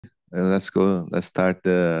Let's start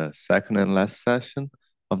the second and last session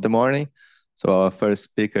of the morning. So our first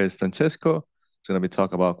speaker is Francesco. He's going to be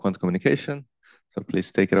talking about quantum communication. So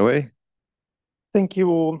please take it away. Thank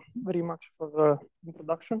you very much for the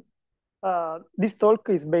introduction. This talk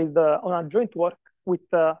is based on a joint work with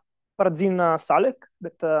Farzin Salek,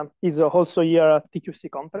 that is also here at TQC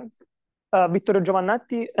conference, Vittorio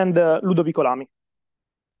Giovannetti, and Ludovico Lami.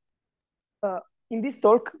 In this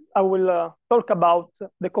talk, I will talk about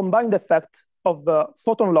the combined effect of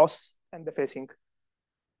photon loss and dephasing.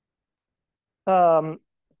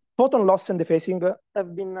 Photon loss and dephasing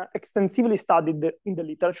have been extensively studied in the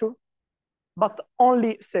literature, but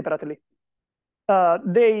only separately.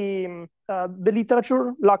 The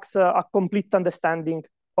literature lacks a complete understanding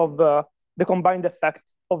of the combined effect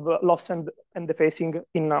of loss and dephasing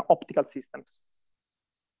in optical systems.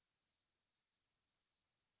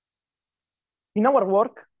 In our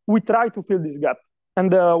work, we try to fill this gap, and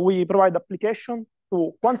we provide application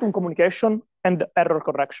to quantum communication and error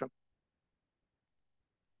correction.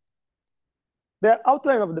 The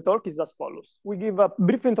outline of the talk is as follows. We give a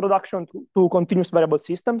brief introduction to continuous variable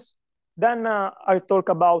systems. Then I talk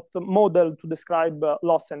about the model to describe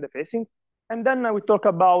loss and dephasing. And then we talk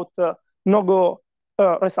about no-go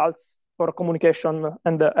results for communication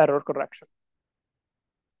and error correction.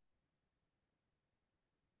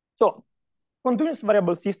 So continuous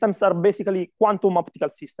variable systems are basically quantum optical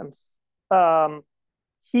systems.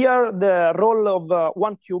 Here, the role of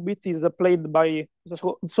one qubit is played by the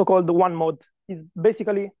so-called one mode.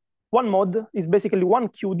 One mode is basically one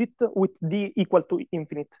qubit with d equal to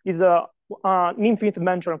infinite. Is an infinite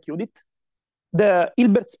dimensional qubit. The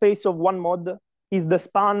Hilbert space of one mode is the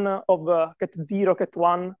span of ket 0, ket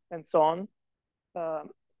 1, and so on.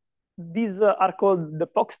 These are called the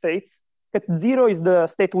Fock states. Ket 0 is the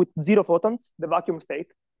state with 0 photons, the vacuum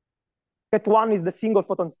state. Ket 1 is the single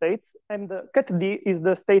photon states, and ket d is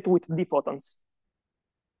the state with d photons.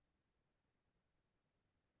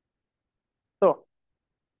 So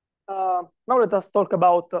now let us talk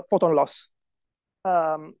about photon loss.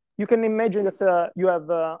 You can imagine that you have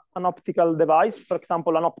an optical device, for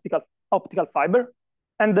example, an optical fiber,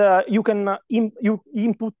 and you can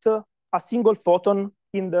input a single photon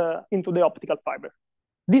into the optical fiber.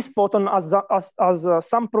 This photon has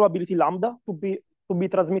some probability lambda to be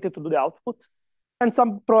transmitted to the output, and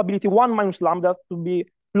some probability 1 minus lambda to be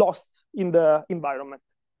lost in the environment.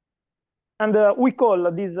 And we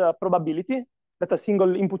call this probability that a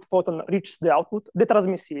single input photon reaches the output the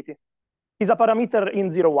transmissivity. Is a parameter in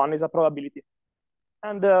 0, 1, is a probability.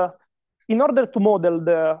 And in order to model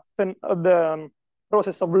the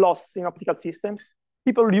process of loss in optical systems,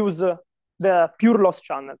 people use the pure loss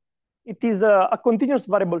channel. It is a continuous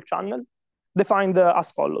variable channel defined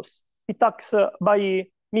as follows. It acts by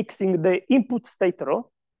mixing the input state rho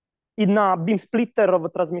in a beam splitter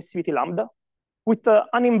of transmissivity lambda with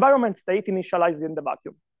an environment state initialized in the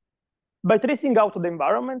vacuum. By tracing out the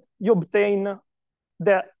environment, you obtain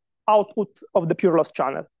the output of the pure loss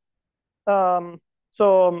channel. A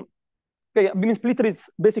beam splitter is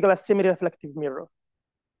basically a semi-reflective mirror.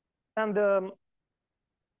 And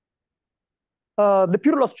the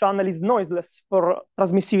pure loss channel is noiseless for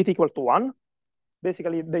transmissivity equal to 1,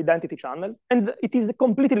 basically the identity channel, and it is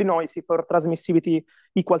completely noisy for transmissivity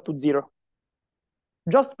equal to 0.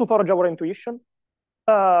 Just to forge our intuition,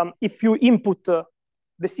 if you input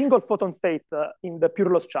the single photon state in the pure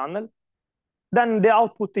loss channel, then the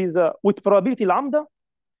output is with probability lambda,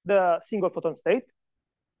 the single photon state,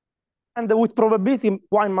 and with probability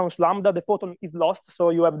 1 minus lambda, the photon is lost, so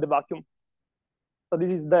you have the vacuum. So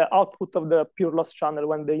this is the output of the pure loss channel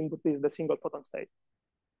when the input is the single photon state.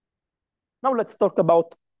 Now let's talk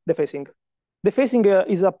about dephasing. Dephasing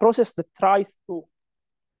is a process that tries to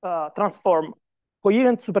transform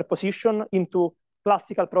coherent superposition into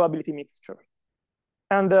classical probability mixture.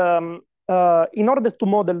 And in order to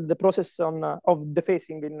model the process of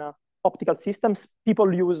dephasing in optical systems,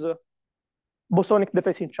 people use bosonic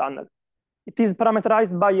dephasing channel. It is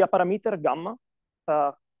parameterized by a parameter gamma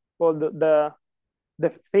called the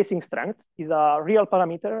phasing strength. Is a real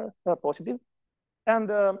parameter, positive. And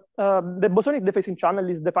the bosonic dephasing channel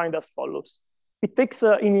is defined as follows. It takes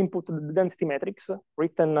in input the density matrix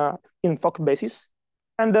written in Fock basis,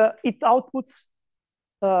 and it outputs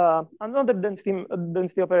another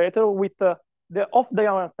density operator with the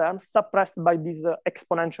off-diagonal terms suppressed by this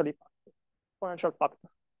exponential factor.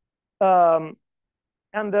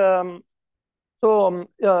 So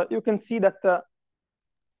you can see that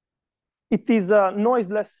it is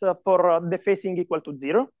noiseless for dephasing equal to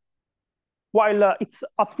 0, while it's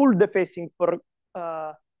a full dephasing for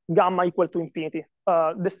gamma equal to infinity.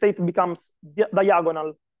 The state becomes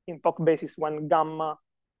diagonal in Fock basis when gamma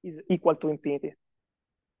is equal to infinity.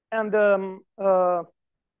 And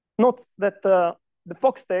note that the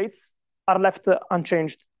Fock states are left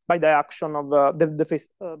unchanged by the action of the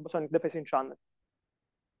bosonic dephasing channel.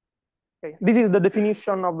 Okay, this is the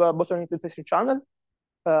definition of bosonic dephasing channel.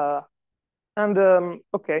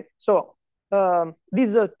 Okay, so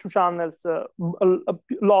these two channels,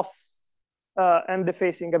 loss and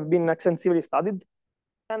dephasing, have been extensively studied.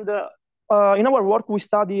 And in our work, we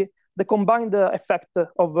study the combined effect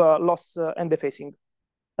of loss and dephasing.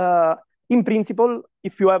 In principle,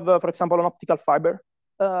 if you have, for example, an optical fiber,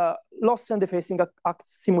 loss and dephasing act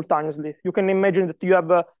simultaneously. You can imagine that you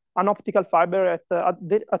have an optical fiber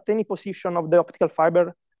at any position of the optical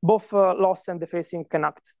fiber, both loss and dephasing can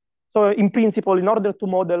act. So in principle, in order to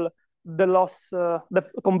model the loss, the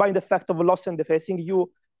combined effect of loss and dephasing,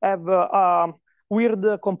 you have a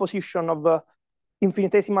weird composition of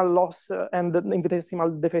infinitesimal loss and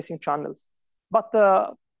infinitesimal dephasing channels. But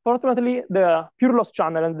fortunately, the pure loss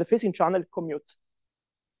channel and the dephasing channel commute.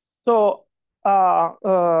 So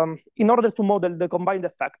in order to model the combined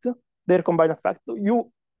effect, their combined effect,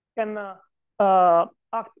 you can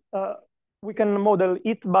we can model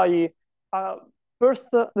it by first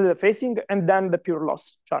the dephasing and then the pure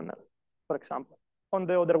loss channel, for example, on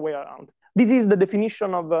the other way around. This is the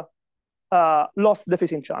definition of loss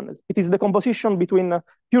dephasing channel. It is the composition between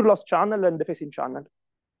pure loss channel and dephasing channel.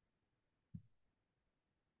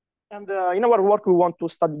 And in our work, we want to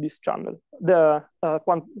study this channel, the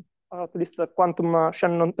quantum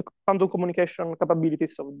communication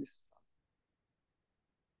capabilities of this.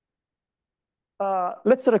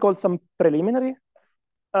 Let's recall some preliminary.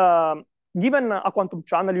 Given a quantum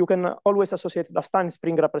channel, you can always associate a Stein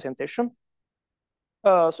spring representation.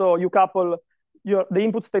 So you couple the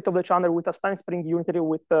input state of the channel with a Stein spring unitary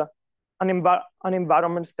with an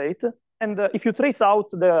environment state. And if you trace out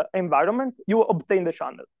the environment, you obtain the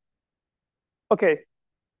channel. Okay,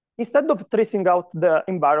 instead of tracing out the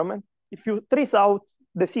environment, if you trace out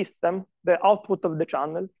the system, the output of the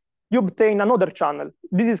channel, you obtain another channel.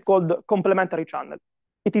 This is called complementary channel.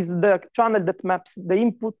 It is the channel that maps the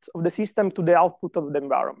input of the system to the output of the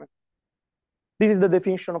environment. This is the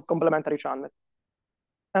definition of complementary channel.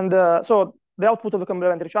 And so the output of a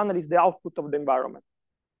complementary channel is the output of the environment.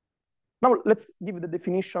 Now let's give the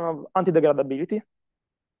definition of anti-degradability.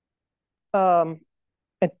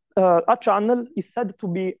 A channel is said to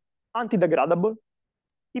be anti-degradable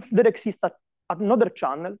if there exists another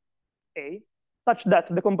channel, A, such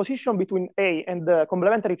that the composition between A and the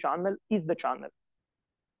complementary channel is the channel.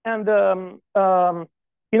 And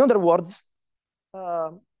in other words,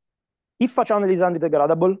 if a channel is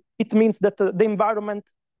anti-degradable, it means that the environment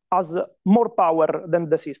has more power than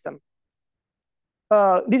the system.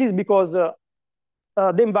 This is because the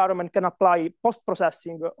environment can apply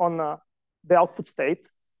post-processing on the output state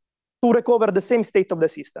to recover the same state of the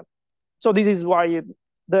system. So this is why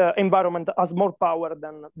the environment has more power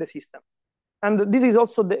than the system. And this is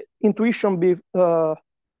also the intuition behind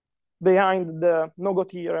the no-go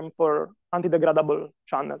theorem for anti-degradable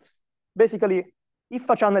channels. Basically, if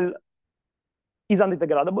a channel is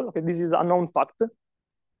anti-degradable, okay, this is a known fact.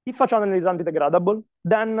 If a channel is anti-degradable,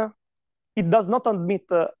 then it does not admit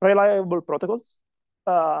reliable protocols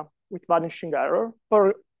with vanishing error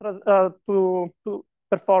to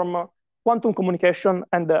perform quantum communication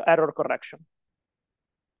and error correction.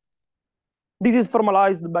 This is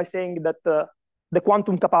formalized by saying that the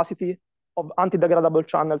quantum capacity of anti-degradable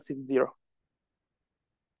channels is 0.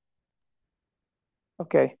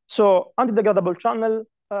 Okay, so anti-degradable channel,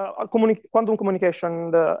 quantum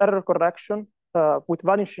communication, the error correction with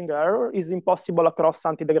vanishing error is impossible across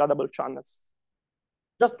anti-degradable channels.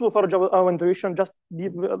 Just to forge our intuition, just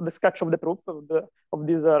give the sketch of the proof of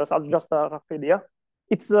this result, just a rough idea.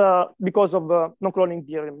 It's because of non-cloning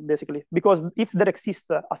theorem, basically. Because if there exists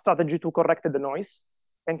a strategy to correct the noise,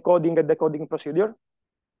 encoding and decoding procedure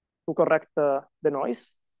to correct the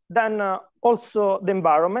noise, then also the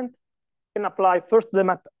environment can apply first the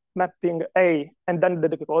mapping A and then the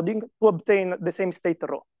decoding to obtain the same state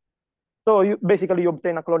row. So basically you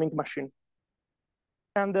obtain a cloning machine.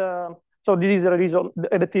 And so this is a reason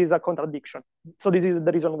that is a contradiction. So this is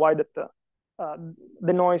the reason why that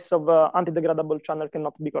the noise of anti-degradable channel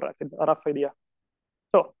cannot be corrected, a rough idea.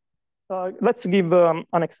 So let's give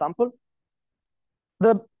an example.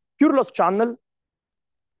 The pure loss channel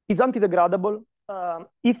is anti-degradable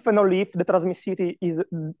if and only if the transmissivity is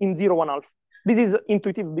in 0, 1 half. This is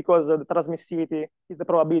intuitive because the transmissivity is the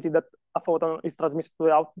probability that a photon is transmitted to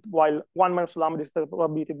the output, while 1 minus lambda is the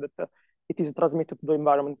probability that it is transmitted to the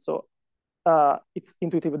environment. So it's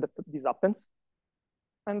intuitive that this happens.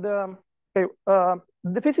 And Okay,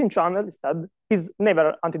 the phasing channel instead is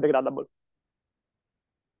never anti-degradable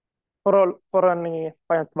for any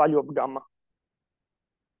finite value of gamma.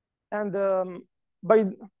 And by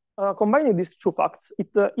combining these two facts, it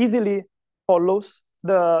easily follows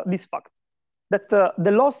this fact that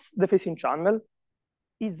the loss-dephasing channel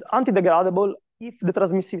is anti-degradable if the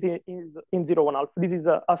transmissivity is in 0, 1/2. This is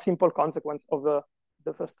a simple consequence of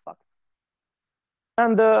the first fact.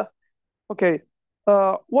 And okay,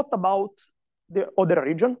 what about the other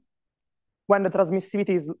region when the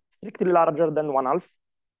transmissivity is strictly larger than 1/2?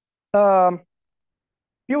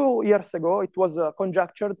 Few years ago, it was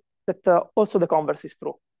conjectured that also the converse is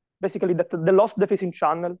true. Basically, that the loss-dephasing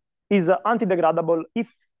channel is anti-degradable if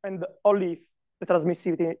and only if the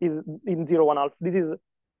transmissivity is in 0, 1/2.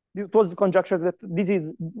 It was conjectured that this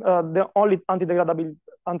is the only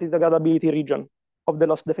anti-degradability region of the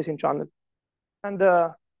loss-dephasing channel. And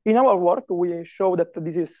in our work, we show that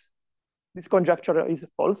this conjecture is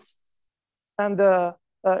false. And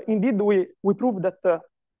indeed, we prove that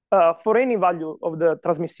for any value of the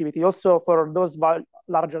transmissivity, also for those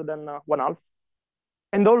larger than 1/2,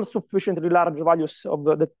 and all sufficiently large values of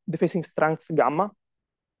the dephasing strength gamma,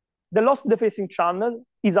 the loss-dephasing channel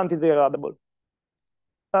is anti-degradable.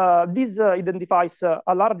 This identifies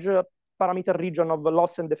a large parameter region of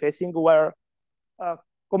loss and dephasing where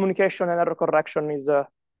communication and error correction is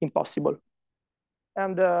impossible.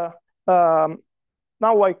 And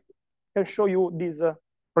now I can show you this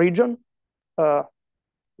region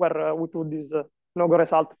where we put this no-go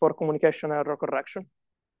result for communication and error correction.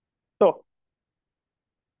 So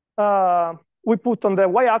we put on the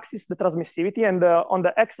y-axis the transmissivity and on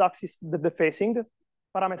the x-axis the dephasing,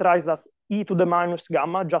 parameterized as e to the minus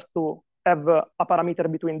gamma, just to have a parameter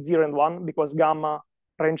between 0 and 1, because gamma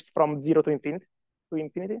ranges from 0 to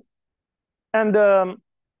infinity. And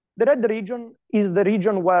the red region is the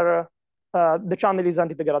region where the channel is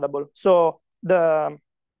anti-degradable. So the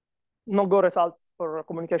no-go result for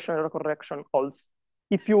communication error correction holds.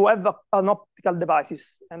 If you have an optical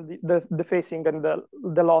devices and the phasing and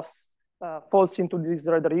the loss falls into this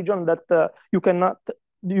red region, that you cannot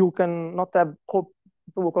have hope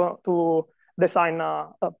to design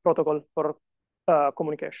a protocol for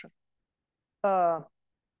communication.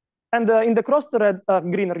 And in the crossed red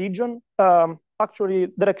green region, actually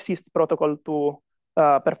there exists protocol to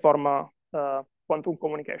perform quantum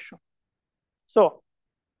communication. So,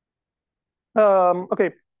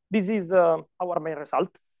 okay, this is our main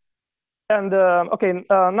result. And okay,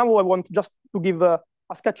 now I want just to give a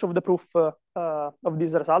sketch of the proof of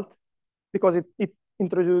this result, because it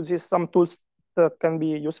introduces some tools that can be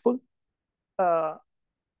useful.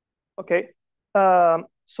 Okay,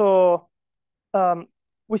 so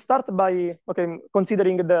we start by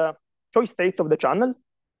considering the choice state of the channel.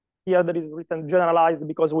 Here there is written generalized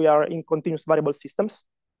because we are in continuous variable systems.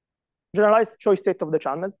 Generalized choice state of the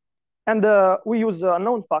channel. And we use a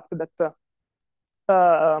known fact that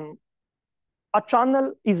a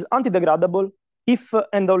channel is anti-degradable if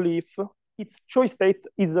and only if its choice state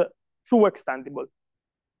is true extendable.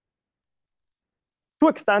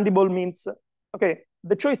 True extendable means, okay,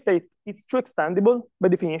 the choice state is true extendable by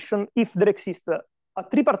definition if there exists a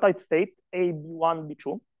tripartite state, A, B1,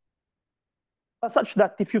 B2, such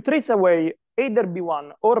that if you trace away either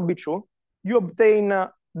B1 or B2, you obtain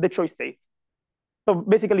the choice state. So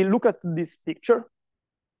basically, look at this picture.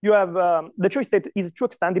 You have the choice state is true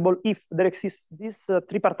extendable if there exists this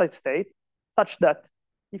tripartite state, such that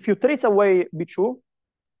if you trace away B2,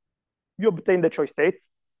 you obtain the choice state.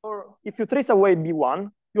 Or if you trace away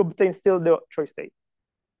B1, you obtain still the choice state.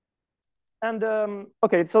 And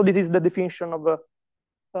okay, so this is the definition of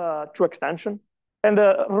true extension. And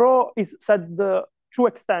rho is said the true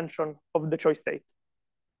extension of the choice state.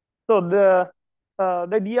 So the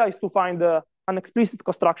idea is to find an explicit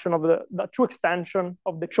construction of the true extension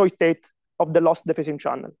of the choice state of the loss-dephasing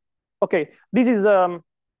channel. Okay, this is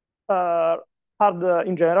hard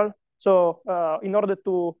in general. So in order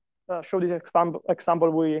to show this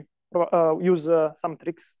example, we use some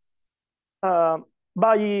tricks.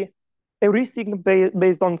 By heuristic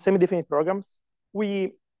based on semi-definite programs,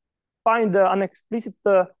 we find an explicit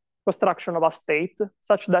construction of a state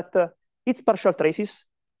such that its partial traces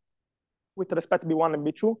with respect to B1 and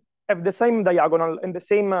B2 have the same diagonal and the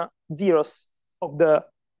same zeros of the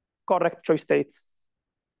correct choice states,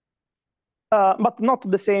 but not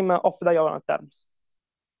the same off-diagonal terms.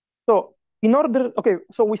 So in order, okay,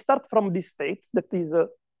 so we start from this state that is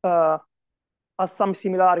has some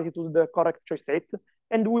similarity to the correct choice state,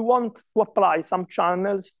 and we want to apply some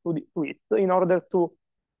channels to it in order to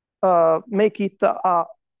make it a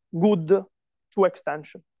good true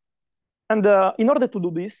extension. And in order to do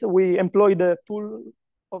this, we employ the tool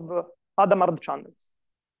of Hadamard channels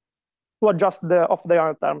to adjust the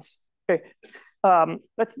off-diagonal terms. Okay,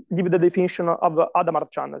 let's give the definition of Hadamard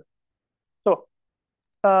channel. So,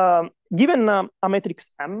 given a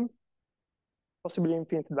matrix M, possibly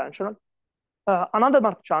infinite dimensional, an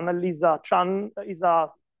Hadamard channel is a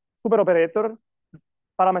superoperator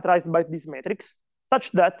parameterized by this matrix,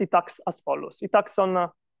 such that it acts as follows. It acts on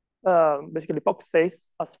basically Fock says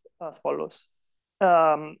as follows.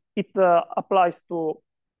 It applies to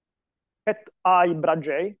at I bra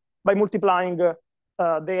j by multiplying the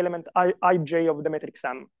element ij of the matrix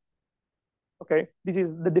M. Okay, this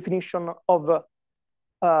is the definition of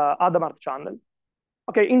Hadamard channel.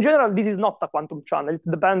 Okay, in general, this is not a quantum channel. It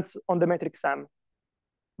depends on the matrix M.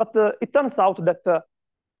 But it turns out that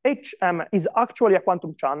HM is actually a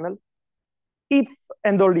quantum channel if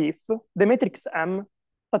and only if the matrix M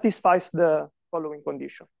satisfies the following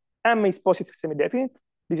condition. M is positive semi-definite.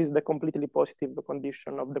 This is the completely positive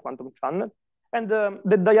condition of the quantum channel. And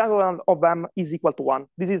the diagonal of M is equal to 1.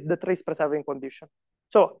 This is the trace preserving condition.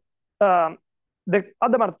 So the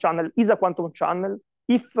Hadamard channel is a quantum channel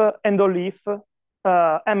if and only if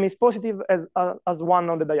M is positive as 1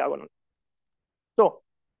 on the diagonal. So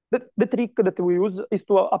the trick that we use is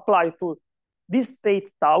to apply to this state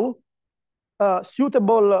tau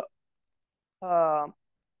suitable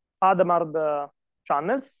Hadamard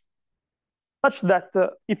channels, such that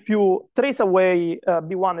if you trace away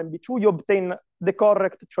B1 and B2, you obtain the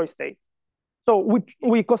correct choice state. So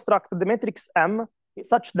we construct the matrix M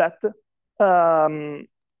such that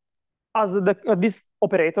as this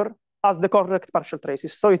operator has the correct partial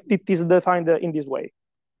traces. So it is defined in this way.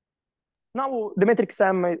 Now the matrix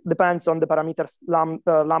M depends on the parameters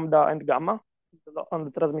lambda and gamma, on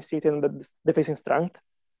the transmissivity and the dephasing strength.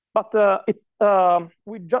 But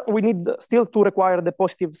we need still to require the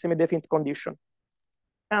positive semi-definite condition.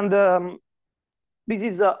 And this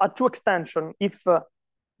is a true extension if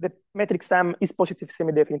the matrix M is positive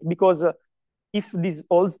semi-definite, because if this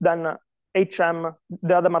holds, then HM,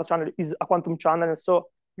 the Hadamard channel, is a quantum channel. So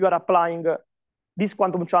you are applying this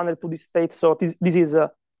quantum channel to this state. So this is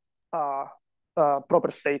a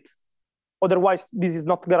proper state. Otherwise, this is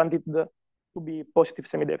not guaranteed to be positive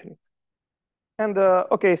semi-definite. And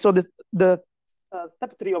okay, so the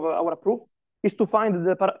step 3 of our proof is to find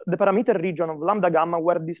the parameter region of lambda gamma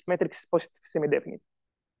where this matrix is positive semi-definite.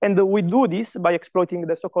 And we do this by exploiting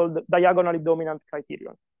the so-called diagonally dominant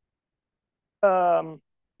criterion.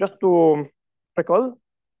 Just to recall,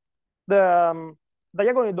 the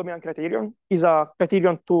diagonally dominant criterion is a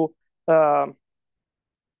criterion to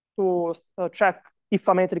check if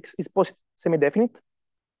a matrix is positive semi-definite.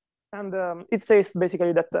 And it says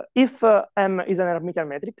basically that if M is an Hermitian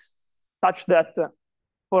matrix, such that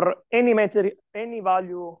for any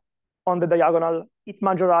value on the diagonal, it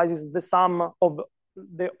majorizes the sum of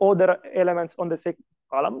the other elements on the second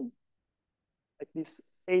column. Like this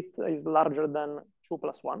 8 is larger than 2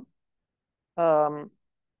 plus 1.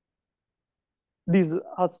 This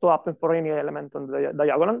has to happen for any element on the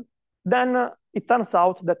diagonal. Then it turns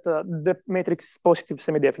out that the matrix is positive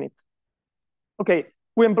semi-definite. Okay,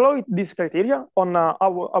 we employ this criteria on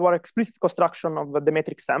our explicit construction of the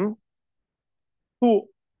matrix M to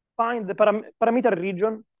find the parameter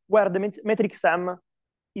region where the matrix M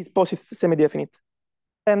is positive semi-definite.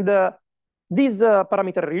 And this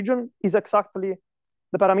parameter region is exactly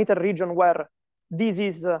the parameter region where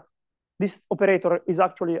this operator is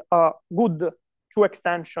actually a good true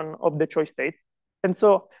extension of the choice state. And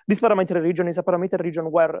so this parameter region is a parameter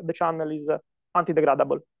region where the channel is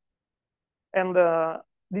anti-degradable. And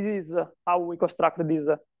this is how we construct this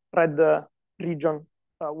red region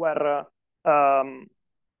where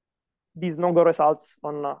these no-go results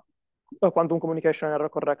on quantum communication error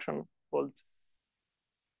correction hold.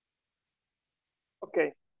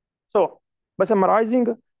 Okay, so by summarizing,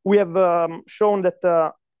 we have shown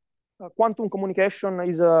that quantum communication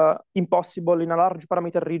is impossible in a large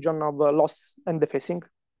parameter region of loss and dephasing.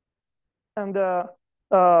 And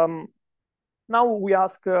now we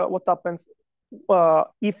ask what happens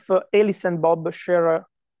if Alice and Bob share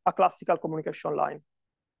a classical communication line.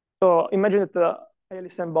 So imagine that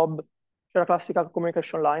Alice and Bob share a classical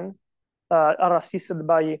communication line, are assisted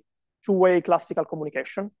by two-way classical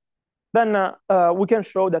communication. Then we can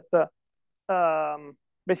show that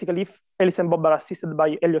basically if Alice and Bob are assisted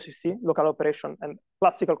by LOCC, local operation, and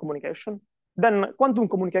classical communication, then quantum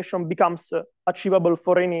communication becomes achievable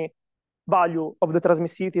for any value of the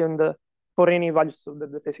transmissivity and for any values of the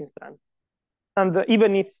dephasing strength. And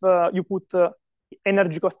even if you put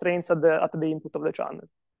energy constraints at the input of the channel.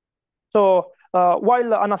 So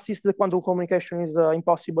while unassisted quantum communication is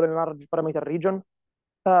impossible in a large parameter region,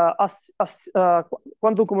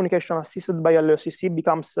 quantum communication assisted by LOCC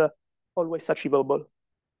becomes always achievable.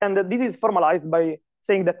 And this is formalized by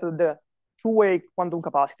saying that the two-way quantum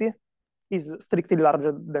capacity is strictly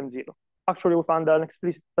larger than zero. Actually, we found an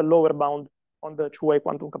explicit lower bound on the two-way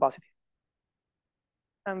quantum capacity.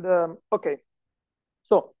 And okay,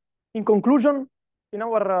 so in conclusion, in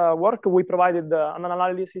our work, we provided an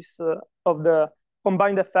analysis of the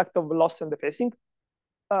combined effect of loss and dephasing.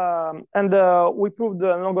 And we proved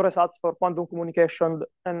no-go results for quantum communication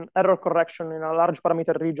and error correction in a large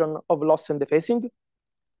parameter region of loss and dephasing.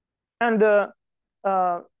 And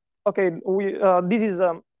okay, this is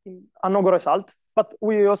a no-go result, but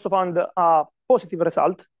we also found a positive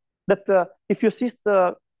result that if you assist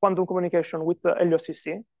quantum communication with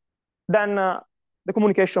LOCC, then the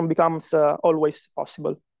communication becomes always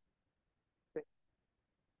possible. Okay.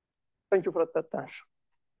 Thank you for that attention.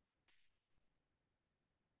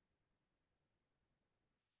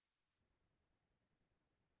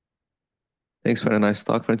 Thanks for a nice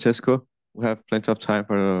talk, Francesco. We have plenty of time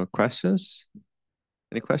for questions.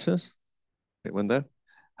 Any questions? Okay, one there.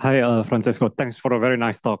 Hi, Francesco. Thanks for a very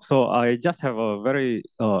nice talk. So I just have a very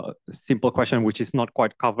simple question, which is not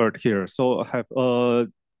quite covered here. So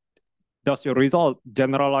does your result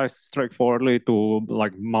generalize straightforwardly to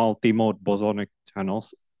like multi-mode bosonic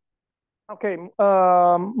channels? Okay,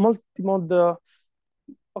 multi-mode.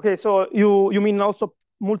 Okay, so you mean also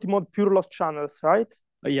multi-mode pure loss channels, right?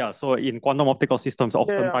 Yeah, so in quantum optical systems,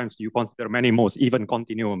 oftentimes you consider many modes, even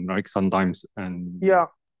continuum, like sometimes. And yeah,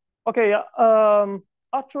 okay.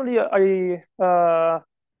 Actually, I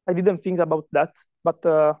didn't think about that, but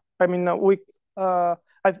I mean,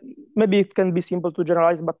 maybe it can be simple to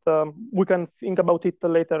generalize, but we can think about it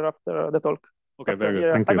later after the talk. Okay, but, very good.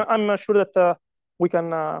 Yeah, thank you. I'm sure that we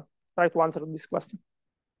can try to answer this question.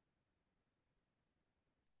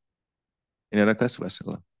 Any other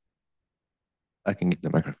questions? I can get the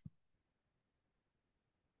microphone.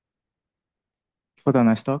 For the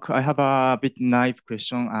nice talk, I have a bit naive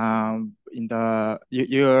question.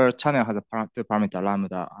 Your channel has two parameter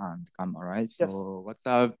lambda and gamma, right? So yes. What's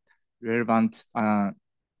the relevant,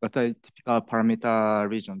 what's the typical parameter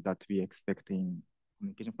region that we expect in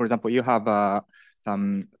communication? For example, you have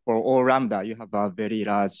for all lambda, you have a very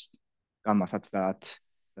large gamma such that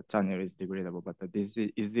the channel is degradable. But is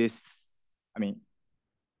this, I mean,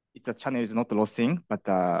 it's a channel is not losing, but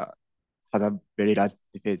has a very large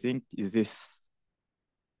dephasing. Is this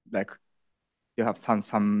like you have some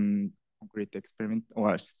concrete experiment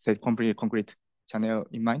or say concrete channel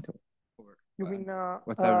in mind? Or, you mean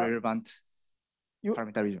what's a relevant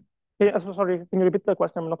parameter region? Yeah, so sorry, can you repeat the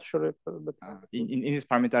question? I'm not sure if in this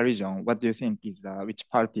parameter region, what do you think is which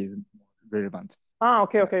part is relevant?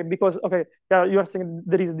 Okay, because yeah, you are saying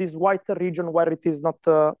there is this white region where it is not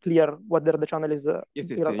clear whether the channel is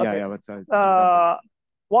yes, okay. yeah, what's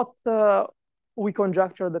what we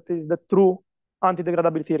conjecture that is the true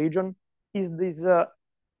anti-degradability region is this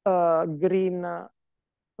green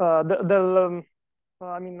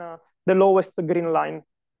the lowest green line,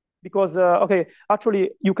 because okay,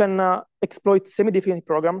 actually you can exploit semi-definite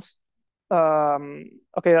programs. You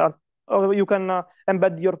can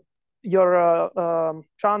embed your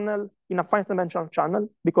channel in a finite dimensional channel,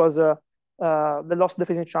 because the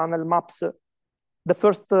loss-dephasing channel maps the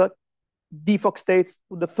first default states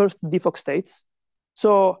to the first default states.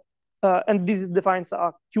 So and this defines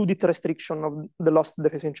a qubit restriction of the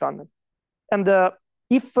loss-dephasing channel. And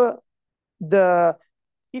if the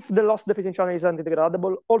loss-dephasing channel is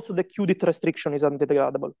anti-degradable, also the qubit restriction is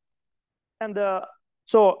anti-degradable. And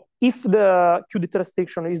so if the qubit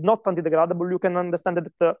restriction is not anti-degradable, you can understand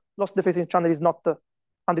that the loss-dephasing channel is not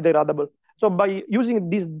anti-degradable. So by using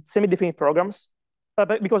these semi-definite programs,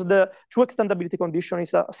 because the true extendability condition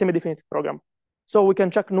is a semi-definite program, so we can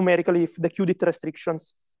check numerically if the qubit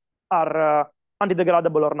restrictions are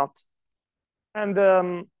anti-degradable or not. And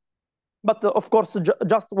but of course,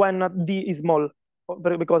 just when D is small,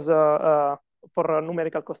 because for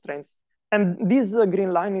numerical constraints. And this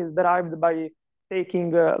green line is derived by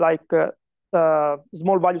taking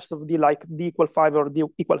small values of D, like D equal 5 or D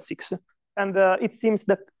equal 6. And it seems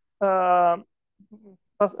that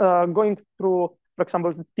going through, for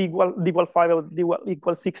example, D equal 5 or D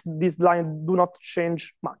equal 6, this line do not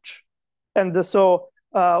change much. And so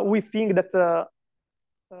we think that,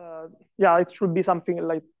 yeah, it should be something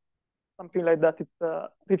like that. It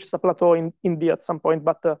reaches a plateau in D at some point,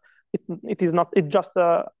 but it is not. It just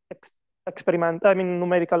experiment. I mean,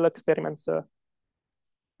 numerical experiments.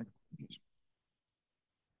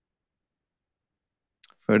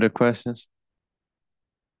 Further questions?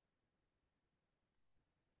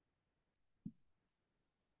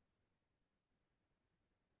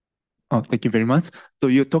 Oh, thank you very much. So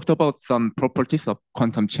you talked about some properties of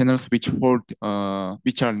quantum channels which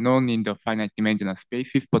are known in the finite dimensional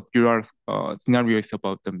spaces, but your scenario is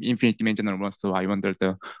about the infinite dimensional ones. So I wonder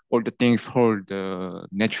all the things hold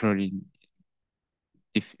naturally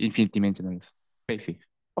in infinite dimensional spaces.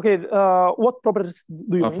 Okay, what properties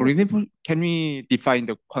do you mean? For example, can we define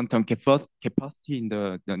the quantum capacity in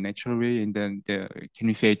the natural way, and then can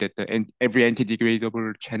we say that every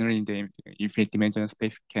anti-degradable channel in the infinite dimensional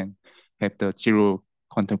space can have the zero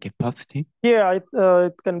quantum capacity? Yeah,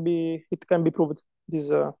 it can be proved. This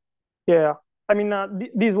yeah, I mean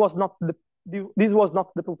this was not the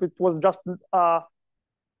proof. It was just a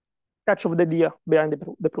catch of the idea behind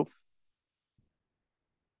the proof.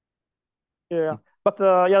 Yeah, but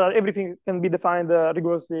yeah, everything can be defined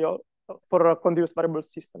rigorously for continuous variable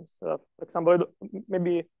systems. For example,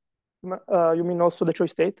 maybe you mean also the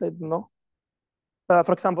choice state? I don't know.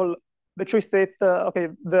 For example, the choice state. Okay,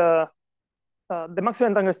 the maximum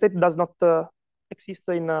entangled state does not exist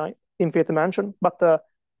in infinite dimension, but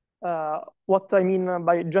what I mean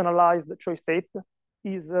by generalized choice state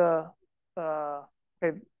is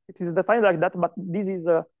okay, it is defined like that, but this is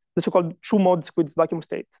the so-called two-mode squeeze vacuum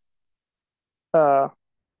state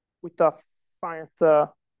with a finite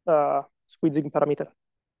squeezing parameter.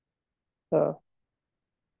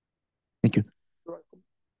 Thank you.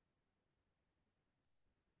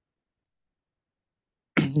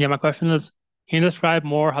 Yeah, my question is, can you describe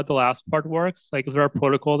more how the last part works? Like, is there a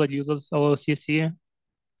protocol that uses LOCC?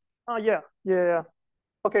 Yeah.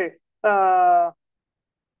 Okay.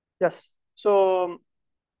 Yes. So,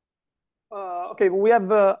 okay, we have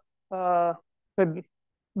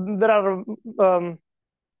there are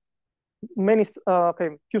many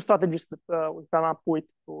few strategies that we come up with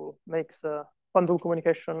to make quantum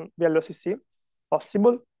communication via LOCC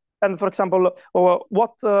possible. And for example,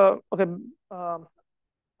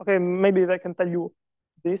 okay, maybe I can tell you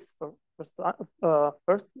this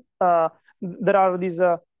first. There are these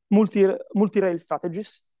multi-rail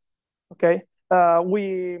strategies. Okay,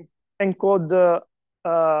 we encode.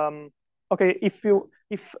 Okay,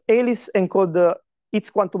 if Alice encode its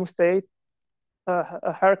quantum state,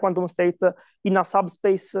 her quantum state in a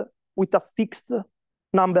subspace with a fixed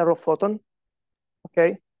number of photon.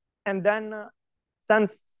 Okay, and then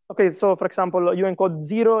since so for example, you encode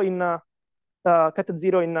 0 in ket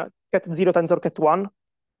 0 in ket 0 tensor ket 1,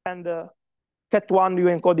 and ket 1 you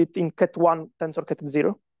encode it in ket 1 tensor ket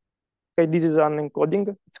 0. Okay, this is an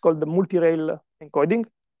encoding. It's called the multi-rail encoding.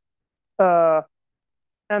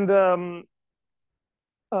 And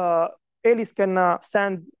Alice can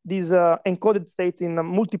send this encoded state in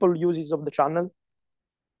multiple uses of the channel.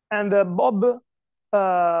 And Bob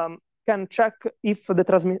can check if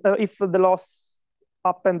the loss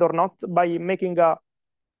happened or not by making a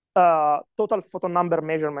total photon number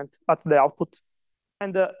measurement at the output.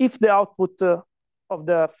 And if the output of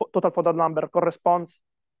the total photon number corresponds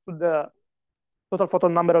to the total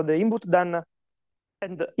photon number of the input, then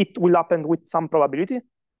and it will happen with some probability,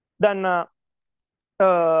 then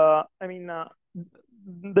I mean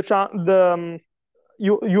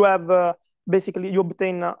you have basically you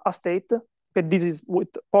obtain a state. Okay, this is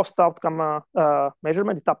with post outcome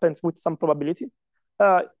measurement. It happens with some probability.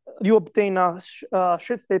 You obtain a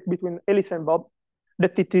shared state between Alice and Bob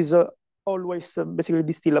that it is always basically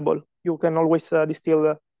distillable. You can always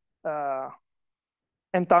distill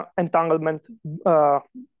entanglement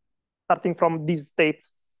starting from these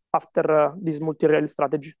states after this multi-rail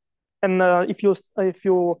strategy. And if you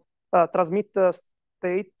transmit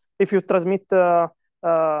state, if you transmit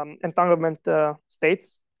entanglement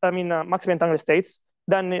states, I mean maximum entanglement states,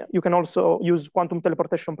 then you can also use quantum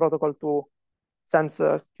teleportation protocol to send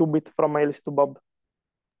qubit from Alice to Bob.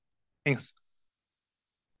 Thanks.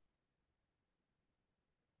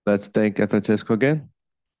 Let's thank Francesco again.